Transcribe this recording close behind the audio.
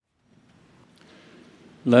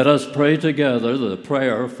Let us pray together the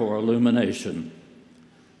prayer for illumination.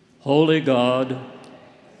 Holy God,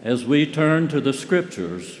 as we turn to the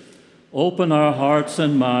Scriptures, open our hearts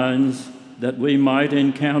and minds that we might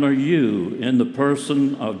encounter you in the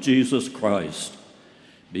person of Jesus Christ.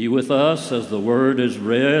 Be with us as the word is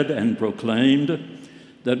read and proclaimed,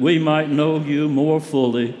 that we might know you more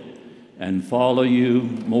fully and follow you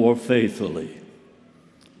more faithfully.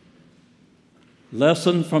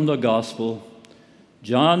 Lesson from the Gospel,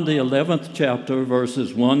 John the 11th chapter,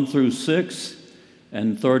 verses 1 through 6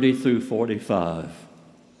 and 30 through 45.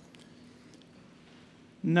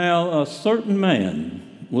 Now a certain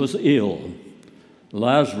man was ill,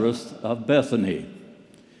 Lazarus of Bethany,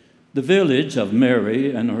 the village of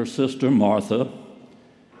Mary and her sister Martha.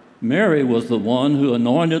 Mary was the one who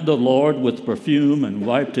anointed the Lord with perfume and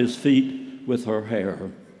wiped his feet with her hair.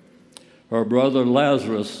 Her brother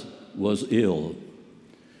Lazarus was ill.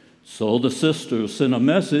 So the sisters sent a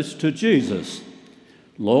message to Jesus,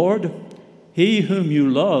 "Lord, he whom you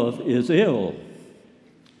love is ill."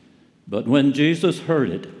 But when Jesus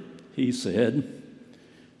heard it, he said,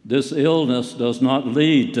 "This illness does not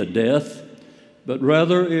lead to death, but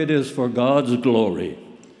rather it is for God's glory,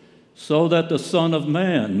 so that the Son of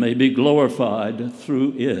Man may be glorified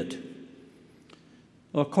through it."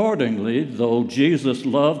 Accordingly, though Jesus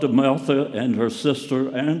loved Martha and her sister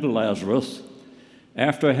and Lazarus,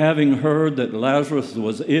 after having heard that Lazarus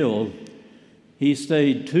was ill, he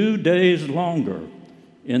stayed 2 days longer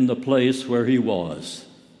in the place where he was.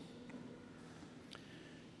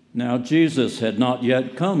 Now Jesus had not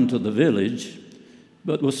yet come to the village,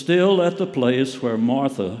 but was still at the place where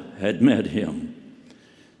Martha had met him.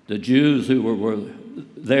 The Jews who were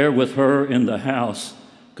there with her in the house,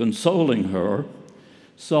 consoling her,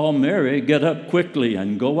 saw Mary get up quickly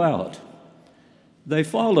and go out. They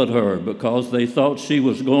followed her because they thought she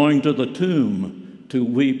was going to the tomb to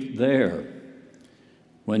weep there.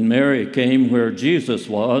 When Mary came where Jesus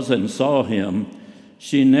was and saw him,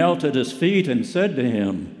 she knelt at his feet and said to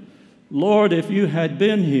him, "Lord, if you had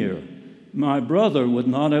been here, my brother would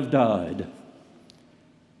not have died."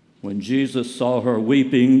 When Jesus saw her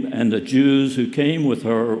weeping, and the Jews who came with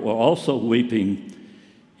her were also weeping,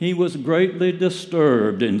 he was greatly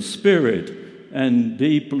disturbed in spirit and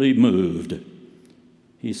deeply moved.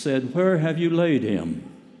 He said, "Where have you laid him?"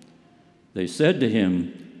 They said to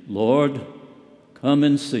him, "Lord, come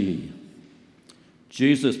and see."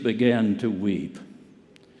 Jesus began to weep.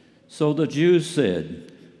 So the Jews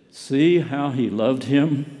said, "See how he loved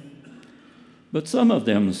him?" But some of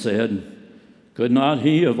them said, "Could not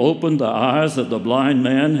he have opened the eyes of the blind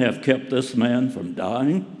man, have kept this man from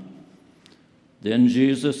dying?" Then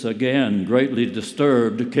Jesus, again greatly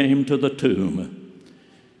disturbed, came to the tomb.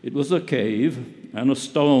 It was a cave, and a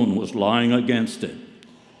stone was lying against it.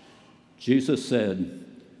 Jesus said,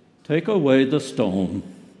 "Take away the stone."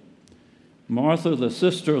 Martha, the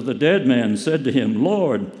sister of the dead man, said to him,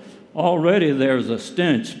 "Lord, already there is a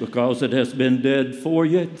stench because it has been dead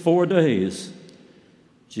 4 days.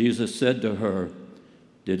 Jesus said to her,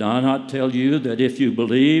 "Did I not tell you that if you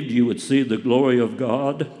believed, you would see the glory of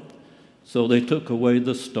God?" So they took away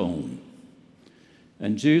the stone.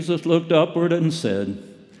 And Jesus looked upward and said,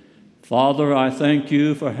 "Father, I thank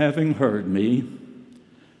you for having heard me.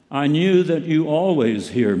 I knew that you always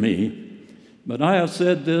hear me, but I have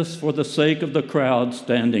said this for the sake of the crowd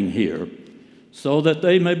standing here, so that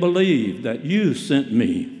they may believe that you sent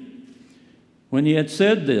me." When he had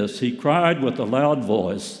said this, he cried with a loud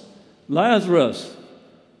voice, "Lazarus,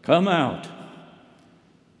 come out."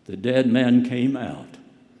 The dead man came out.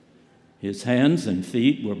 His hands and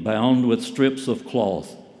feet were bound with strips of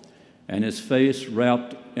cloth, and his face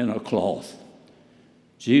wrapped in a cloth.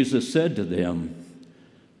 Jesus said to them,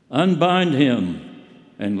 "Unbind him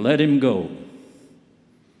and let him go."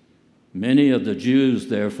 Many of the Jews,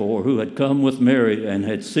 therefore, who had come with Mary and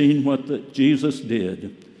had seen what Jesus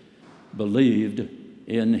did, believed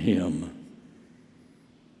in him.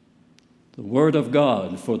 The word of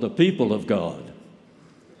God for the people of God.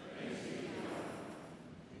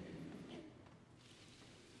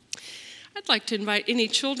 I'd like to invite any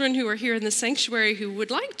children who are here in the sanctuary who would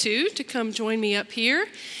like to come join me up here.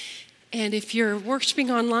 And if you're worshiping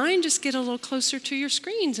online, just get a little closer to your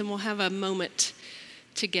screens and we'll have a moment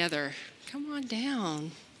together. Come on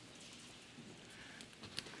down.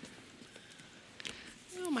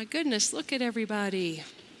 Oh my goodness, look at everybody.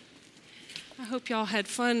 I hope y'all had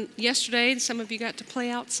fun yesterday. Some of you got to play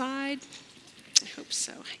outside. I hope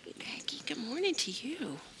so. Hey Maggie, good morning to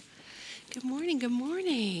you. Good morning, good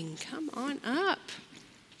morning. Come on up.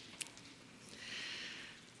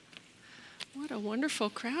 What a wonderful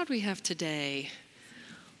crowd we have today.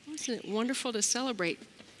 Isn't it wonderful to celebrate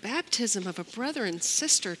baptism of a brother and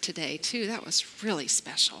sister today, too? That was really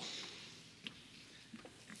special.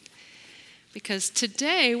 Because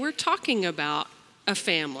today we're talking about a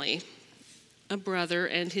family, a brother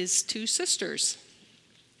and his two sisters,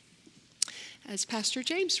 as Pastor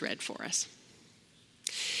James read for us.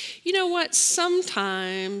 You know what?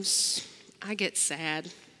 Sometimes I get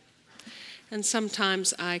sad, and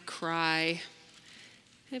sometimes I cry.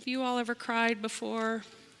 Have you all ever cried before?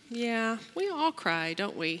 Yeah, we all cry,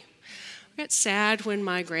 don't we? I got sad when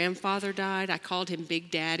my grandfather died. I called him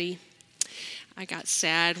Big Daddy. I got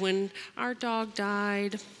sad when our dog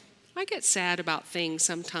died. I get sad about things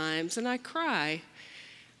sometimes, and I cry.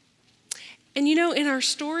 And you know, in our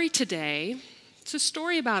story today, it's a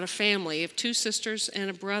story about a family of two sisters and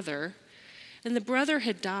a brother, and the brother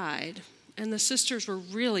had died, and the sisters were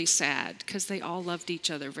really sad because they all loved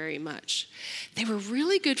each other very much. They were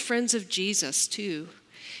really good friends of Jesus, too.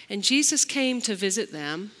 And Jesus came to visit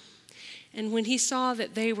them, and when he saw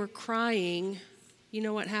that they were crying, you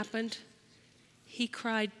know what happened? He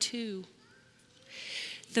cried too.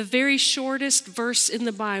 The very shortest verse in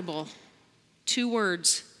the Bible, 2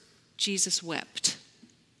 words, Jesus wept.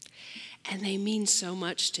 And they mean so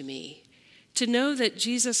much to me. To know that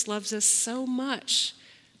Jesus loves us so much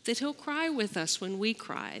that he'll cry with us when we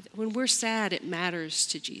cry. When we're sad, it matters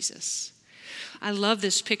to Jesus. I love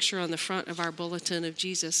this picture on the front of our bulletin of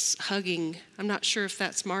Jesus hugging. I'm not sure if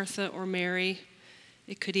that's Martha or Mary.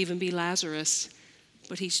 It could even be Lazarus.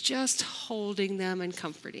 But he's just holding them and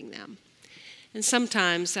comforting them. And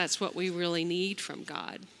sometimes that's what we really need from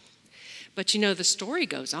God. But you know, the story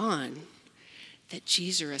goes on that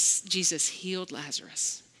Jesus healed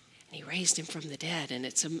Lazarus. And he raised him from the dead. And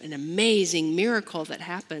it's an amazing miracle that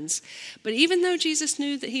happens. But even though Jesus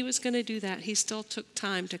knew that he was going to do that, he still took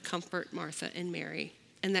time to comfort Martha and Mary.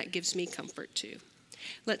 And that gives me comfort too.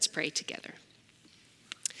 Let's pray together.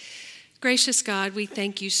 Gracious God, we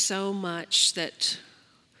thank you so much that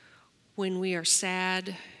when we are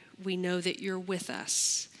sad, we know that you're with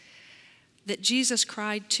us. That Jesus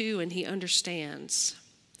cried too, and he understands.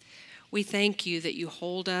 We thank you that you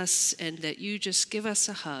hold us and that you just give us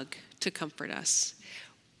a hug to comfort us.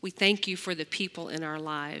 We thank you for the people in our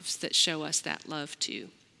lives that show us that love too.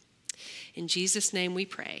 In Jesus' name we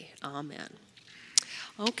pray. Amen.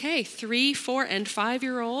 Okay, 3, 4, and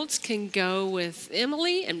 5-year-olds can go with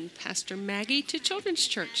Emily and Pastor Maggie to Children's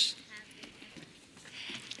Church.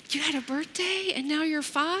 You had a birthday and now you're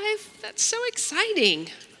 5? That's so exciting.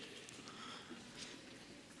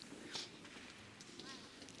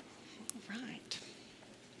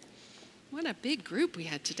 What a big group we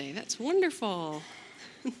had today. That's wonderful.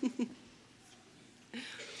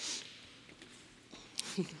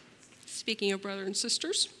 Speaking of brother and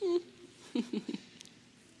sisters.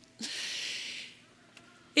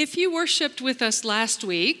 If you worshiped with us last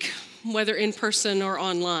week, whether in person or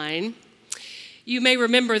online, you may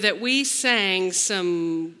remember that we sang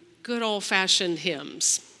some good old-fashioned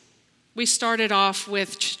hymns. We started off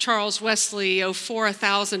with Charles Wesley, "Oh, for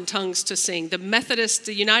 1,000 tongues to sing," the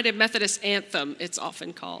United Methodist anthem, it's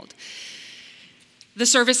often called. The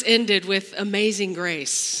service ended with Amazing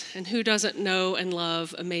Grace, and who doesn't know and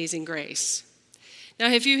love Amazing Grace?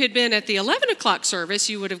 Now, if you had been at the 11 o'clock service,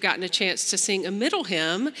 you would have gotten a chance to sing a middle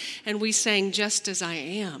hymn, and we sang Just As I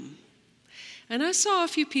Am. And I saw a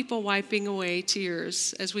few people wiping away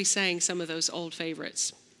tears as we sang some of those old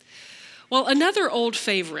favorites. Well, another old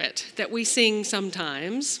favorite that we sing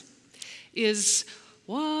sometimes is,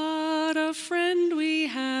 "What a friend we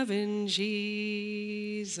have in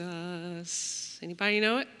Jesus." Anybody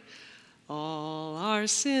know it? "All our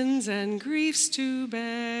sins and griefs to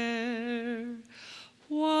bear.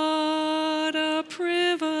 What a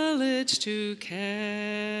privilege to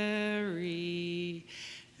carry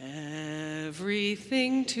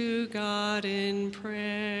everything to God in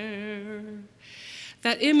prayer."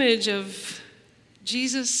 That image of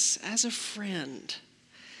Jesus as a friend.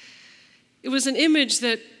 It was an image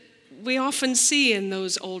that we often see in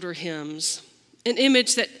those older hymns, an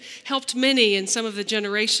image that helped many in some of the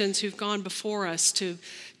generations who've gone before us to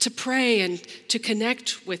pray and to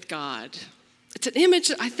connect with God. It's an image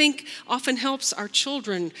that I think often helps our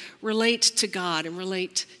children relate to God and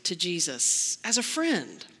relate to Jesus as a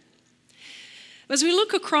friend. As we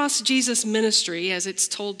look across Jesus' ministry, as it's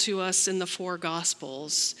told to us in the 4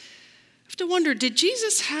 Gospels, I have to wonder, did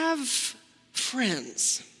Jesus have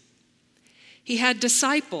friends? He had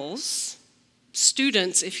disciples,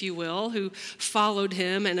 students, if you will, who followed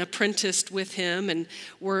him and apprenticed with him and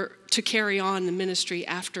were to carry on the ministry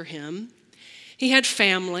after him. He had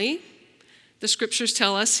family, The scriptures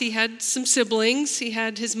tell us he had some siblings. He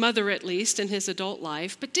had his mother, at least, in his adult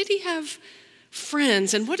life. But did he have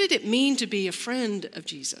friends? And what did it mean to be a friend of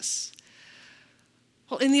Jesus?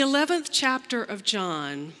 Well, in the 11th chapter of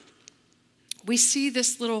John, we see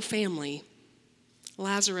this little family,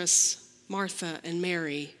 Lazarus, Martha, and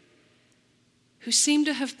Mary, who seem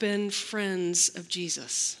to have been friends of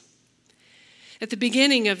Jesus. At the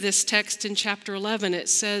beginning of this text in chapter 11, it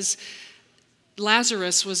says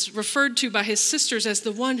Lazarus was referred to by his sisters as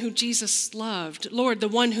the one who Jesus loved. Lord, the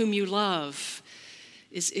one whom you love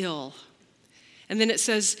is ill. And then it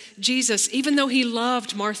says Jesus, even though he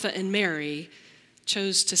loved Martha and Mary,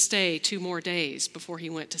 chose to stay 2 more days before he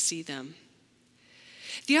went to see them.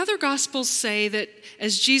 The other Gospels say that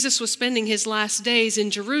as Jesus was spending his last days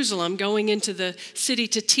in Jerusalem, going into the city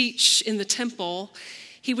to teach in the temple,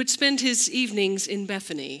 he would spend his evenings in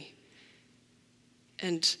Bethany.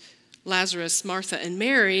 And Lazarus, Martha, and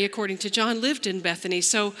Mary, according to John, lived in Bethany.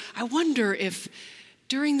 So I wonder if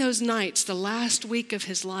during those nights, the last week of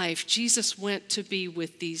his life, Jesus went to be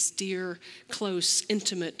with these dear, close,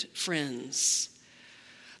 intimate friends.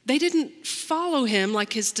 They didn't follow him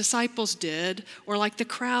like his disciples did or like the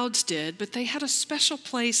crowds did, but they had a special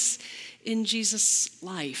place in Jesus'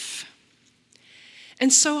 life.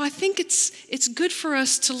 And so I think it's good for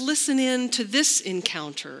us to listen in to this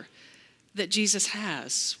encounter that Jesus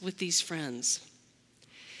has with these friends.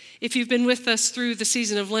 If you've been with us through the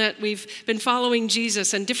season of Lent, we've been following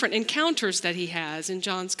Jesus and different encounters that he has in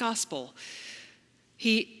John's gospel.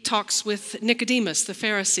 He talks with Nicodemus, the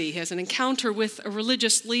Pharisee. He has an encounter with a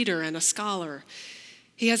religious leader and a scholar.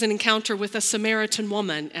 He has an encounter with a Samaritan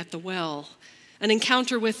woman at the well, an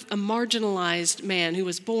encounter with a marginalized man who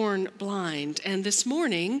was born blind. And this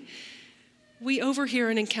morning, we overhear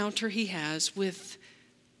an encounter he has with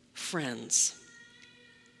friends.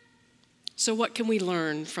 So what can we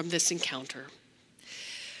learn from this encounter?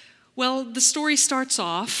 Well, the story starts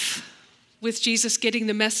off with Jesus getting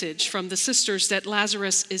the message from the sisters that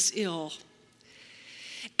Lazarus is ill.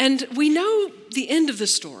 And we know the end of the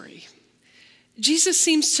story. Jesus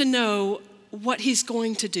seems to know what he's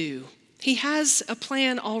going to do. He has a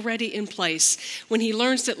plan already in place. When he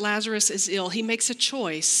learns that Lazarus is ill, he makes a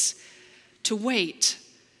choice to wait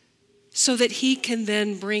so that he can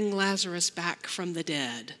then bring Lazarus back from the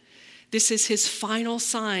dead. This is his final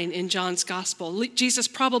sign in John's gospel. Jesus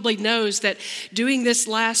probably knows that doing this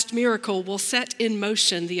last miracle will set in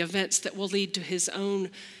motion the events that will lead to his own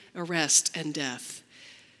arrest and death.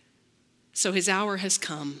 So his hour has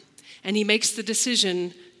come, and he makes the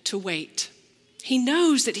decision to wait. He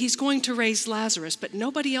knows that he's going to raise Lazarus, but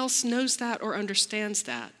nobody else knows that or understands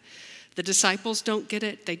that. The disciples don't get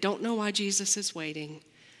it. They don't know why Jesus is waiting.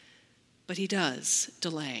 But he does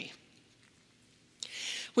delay.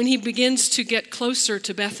 When he begins to get closer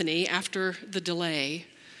to Bethany after the delay,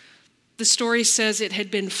 the story says it had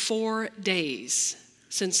been 4 days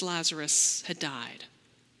since Lazarus had died.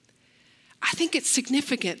 I think it's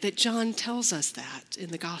significant that John tells us that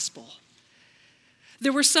in the gospel.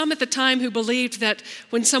 There were some at the time who believed that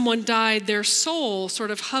when someone died, their soul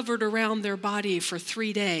sort of hovered around their body for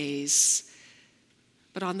 3 days.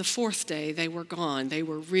 But on the 4th day, they were gone. They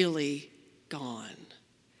were really gone.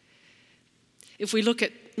 If we look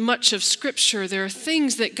at much of Scripture, there are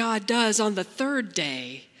things that God does on the 3rd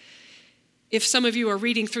day. If some of you are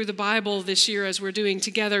reading through the Bible this year as we're doing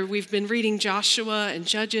together, we've been reading Joshua and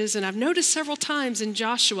Judges, and I've noticed several times in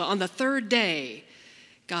Joshua, on the 3rd day,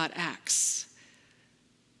 God acts.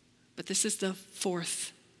 But this is the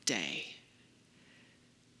 4th day.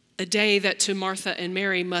 A day that to Martha and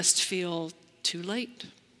Mary must feel too late.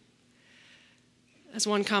 As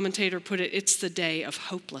one commentator put it, it's the day of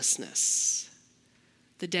hopelessness,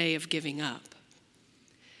 the day of giving up.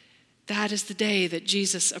 That is the day that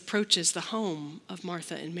Jesus approaches the home of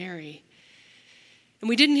Martha and Mary. And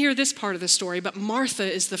we didn't hear this part of the story, but Martha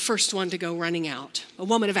is the first one to go running out, a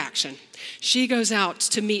woman of action. She goes out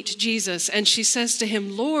to meet Jesus, and she says to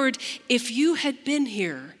him, "Lord, if you had been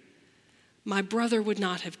here, my brother would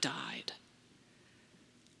not have died."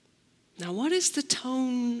 Now, what is the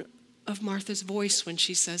tone of Martha's voice when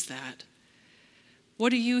she says that? What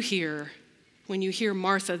do you hear when you hear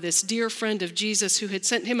Martha, this dear friend of Jesus who had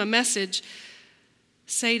sent him a message,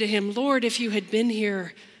 say to him, "Lord, if you had been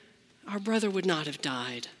here, our brother would not have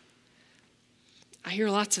died"? I hear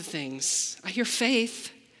lots of things. I hear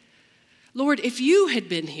faith. "Lord, if you had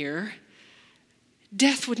been here,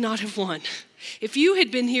 death would not have won. If you had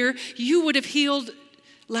been here, you would have healed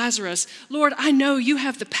Lazarus. Lord, I know you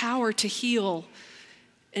have the power to heal.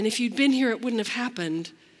 And if you'd been here, it wouldn't have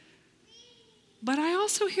happened." But I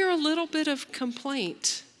also hear a little bit of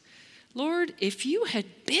complaint. "Lord, if you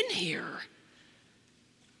had been here,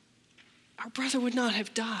 our brother would not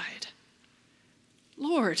have died.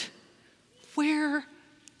 Lord, where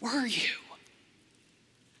were you?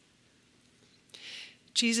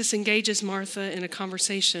 Jesus engages Martha in a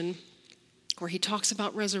conversation where he talks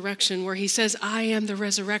about resurrection, where he says, I am the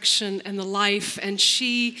resurrection and the life, and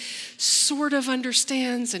she sort of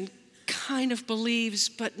understands and kind of believes,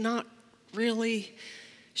 but not really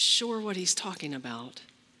sure what he's talking about.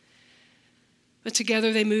 But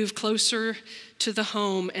together they move closer to the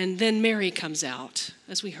home, and then Mary comes out,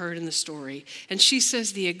 as we heard in the story. And she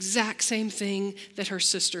says the exact same thing that her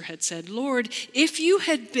sister had said. Lord, if you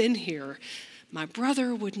had been here, my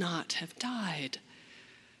brother would not have died.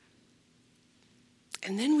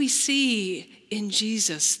 And then we see in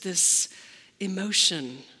Jesus this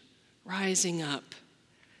emotion rising up.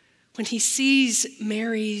 When he sees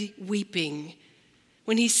Mary weeping,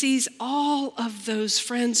 when he sees all of those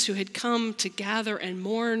friends who had come to gather and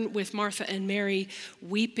mourn with Martha and Mary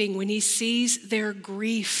weeping, when he sees their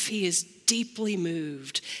grief, he is deeply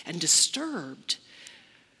moved and disturbed.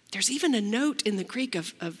 There's even a note in the Greek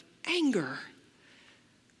of anger.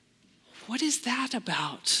 What is that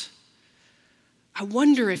about? I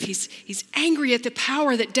wonder if he's angry at the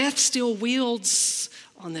power that death still wields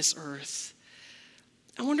on this earth.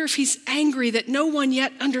 I wonder if he's angry that no one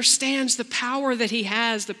yet understands the power that he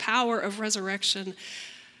has, the power of resurrection.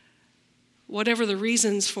 Whatever the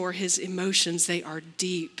reasons for his emotions, they are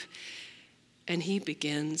deep, and he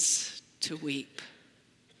begins to weep.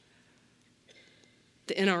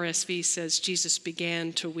 The NRSV says Jesus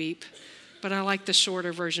began to weep, but I like the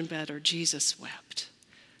shorter version better. Jesus wept.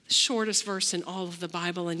 The shortest verse in all of the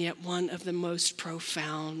Bible, and yet one of the most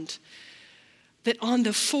profound. That on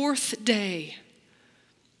the fourth day,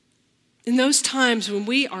 in those times when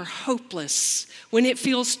we are hopeless, when it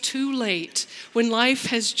feels too late, when life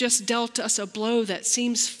has just dealt us a blow that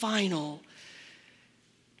seems final,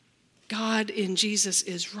 God in Jesus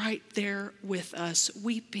is right there with us,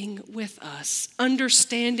 weeping with us,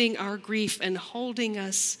 understanding our grief and holding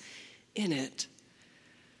us in it.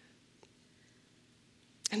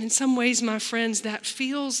 And in some ways, my friends, that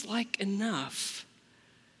feels like enough.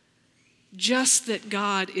 Just that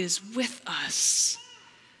God is with us.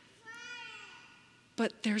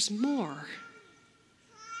 But there's more.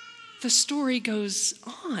 The story goes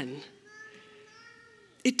on.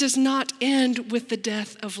 It does not end with the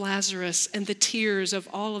death of Lazarus and the tears of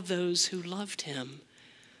all of those who loved him.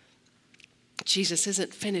 Jesus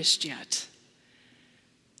isn't finished yet.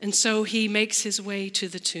 And so he makes his way to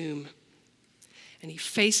the tomb. And he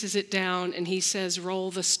faces it down and he says,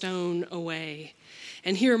 roll the stone away.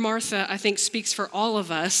 And here Martha, I think, speaks for all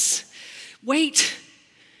of us. Wait.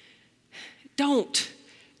 Don't.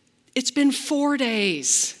 It's been 4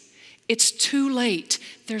 days. It's too late.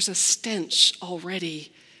 There's a stench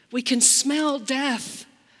already. We can smell death.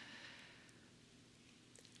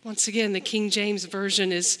 Once again, the King James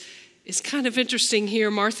Version is kind of interesting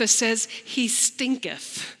here. Martha says, he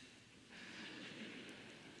stinketh.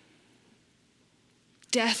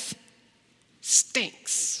 Death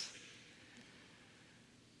stinks.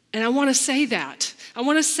 And I want to say that. I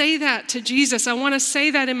want to say that to Jesus. I want to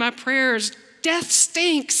say that in my prayers. Death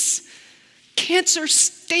stinks. Cancer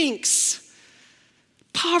stinks.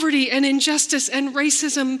 Poverty and injustice and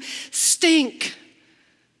racism stink.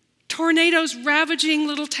 Tornadoes ravaging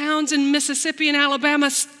little towns in Mississippi and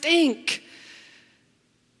Alabama stink.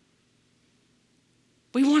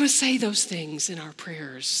 We want to say those things in our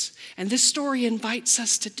prayers. And this story invites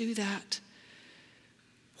us to do that.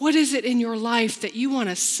 What is it in your life that you want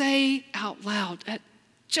to say out loud that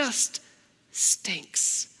just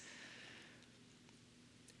stinks?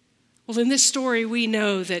 Well, in this story, we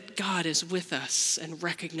know that God is with us and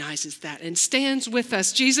recognizes that and stands with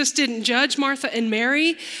us. Jesus didn't judge Martha and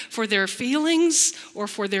Mary for their feelings or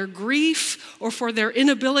for their grief or for their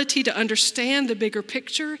inability to understand the bigger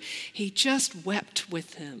picture. He just wept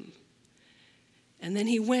with them. And then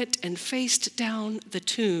he went and faced down the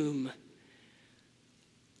tomb.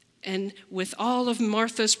 And with all of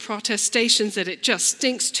Martha's protestations that it just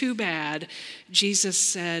stinks too bad, Jesus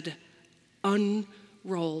said,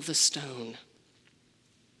 unroll the stone.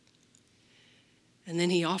 And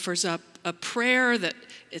then he offers up a prayer that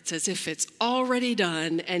it's as if it's already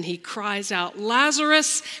done, and he cries out,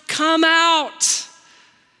 Lazarus, come out!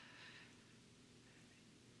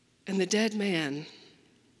 And the dead man,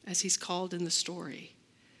 as he's called in the story,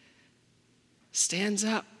 stands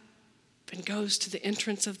up and goes to the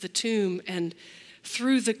entrance of the tomb, and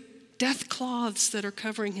through the death cloths that are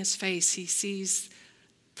covering his face, he sees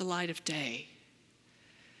the light of day.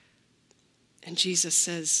 And Jesus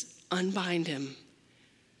says, unbind him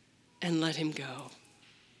and let him go.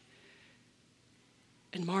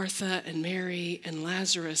 and Martha and Mary and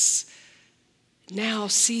Lazarus now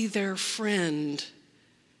see their friend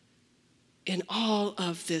in all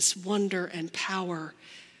of this wonder and power,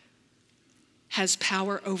 has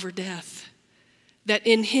power over death. That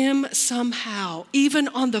in him somehow, even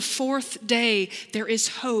on the fourth day, there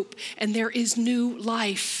is hope and there is new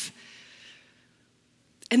life.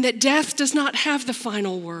 And that death does not have the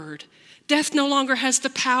final word. Death no longer has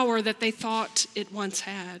the power that they thought it once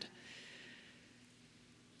had.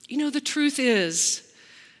 You know, the truth is,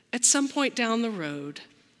 at some point down the road,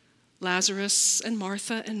 Lazarus and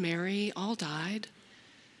Martha and Mary all died.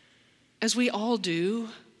 As we all do,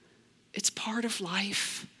 it's part of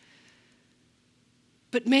life.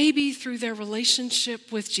 But maybe through their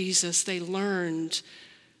relationship with Jesus, they learned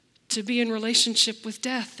to be in relationship with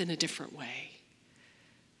death in a different way.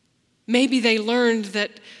 Maybe they learned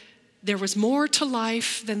that there was more to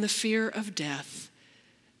life than the fear of death,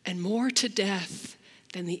 and more to death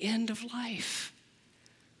than the end of life.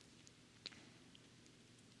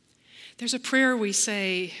 There's a prayer we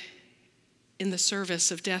say in the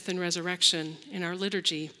service of death and resurrection in our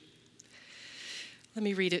liturgy. Let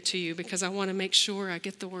me read it to you because I want to make sure I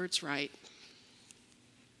get the words right.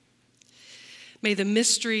 May the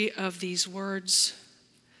mystery of these words,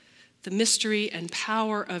 the mystery and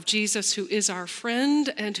power of Jesus, who is our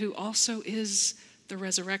friend and who also is the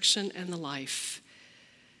resurrection and the life,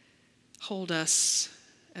 hold us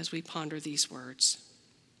as we ponder these words.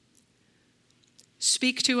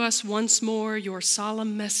 Speak to us once more your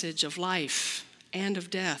solemn message of life and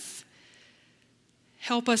of death.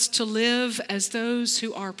 Help us to live as those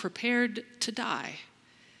who are prepared to die.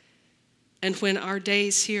 And when our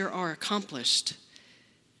days here are accomplished,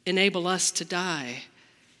 enable us to die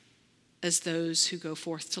as those who go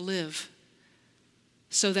forth to live,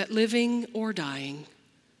 so that living or dying,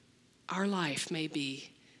 our life may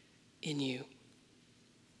be in you.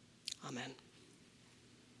 Amen.